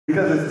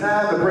Because it's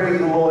time to praise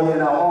the Lord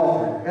in our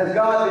offering. Has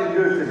God been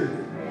good to you?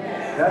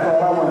 Yes. That's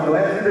all I want to know.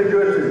 Has He been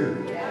good to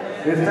you?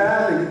 Yes. It's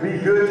time to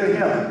be good to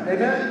Him.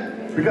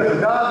 Amen? Because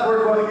if God's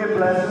word going to get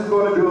blessed, who's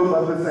going to do it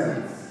but the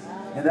saints?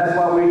 And that's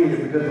why we're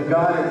here. Because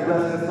God has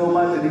blessed us so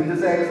much, and He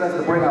just asks us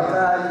to bring our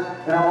tithes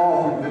and our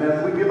offerings. And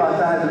as we give our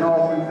tithes and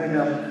offerings to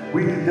Him,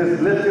 we can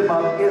just lift Him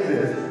up in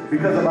this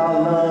because of our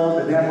love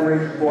and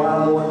admiration for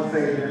our Lord and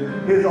Savior,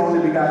 His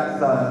only begotten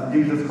Son,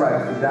 Jesus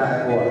Christ, who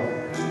died for us.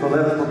 So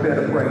let us prepare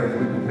to pray as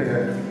we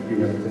prepare to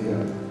give to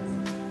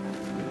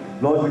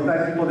Him. Lord, we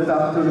thank You for this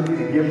opportunity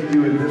to give to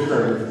You in this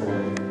service,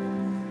 Lord.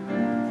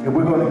 And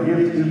we're going to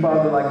give to You,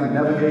 Father, like we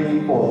never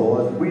gave before,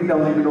 Lord. We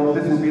don't even know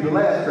if this will be the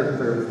last church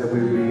service that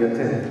we will be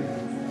attending.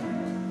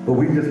 But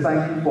we just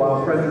thank You for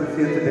our presence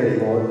here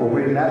today, Lord, for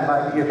we're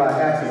not here by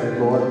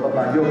accident, Lord, but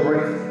by Your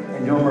grace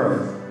and Your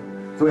mercy.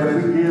 So as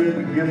we give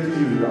to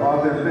You, the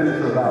author and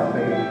finisher of our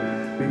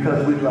faith,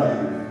 because we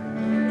love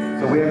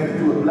You. So we ask that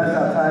You would bless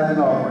our tithes and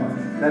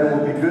offerings, that it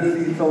will be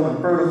good seed sown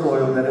in fertile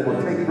soil, that it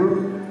will take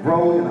root,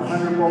 grow in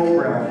 100-fold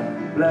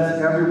ground.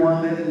 Bless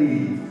everyone that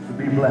needs to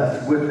be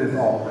blessed with this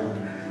offering.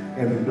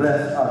 And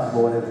bless us,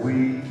 Lord, as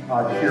we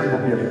are cheerful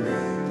givers.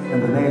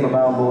 In the name of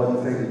our Lord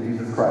and Savior,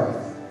 Jesus Christ.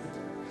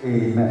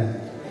 Amen.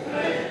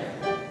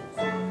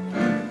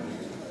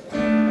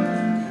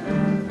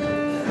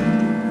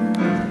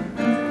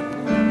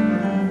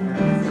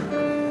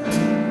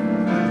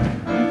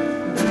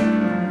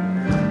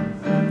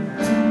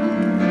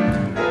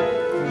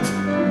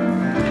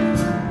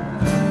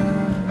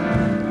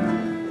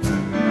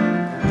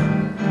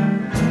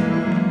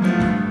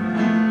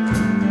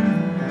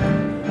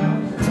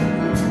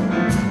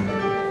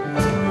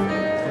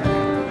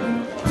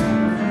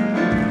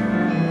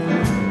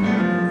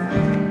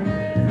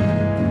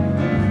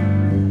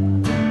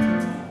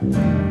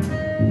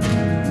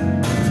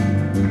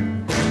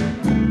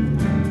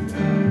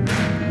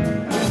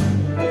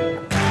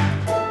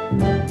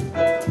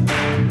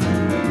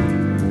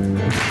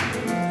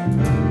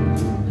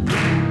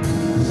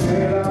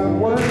 Said I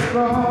was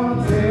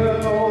gone.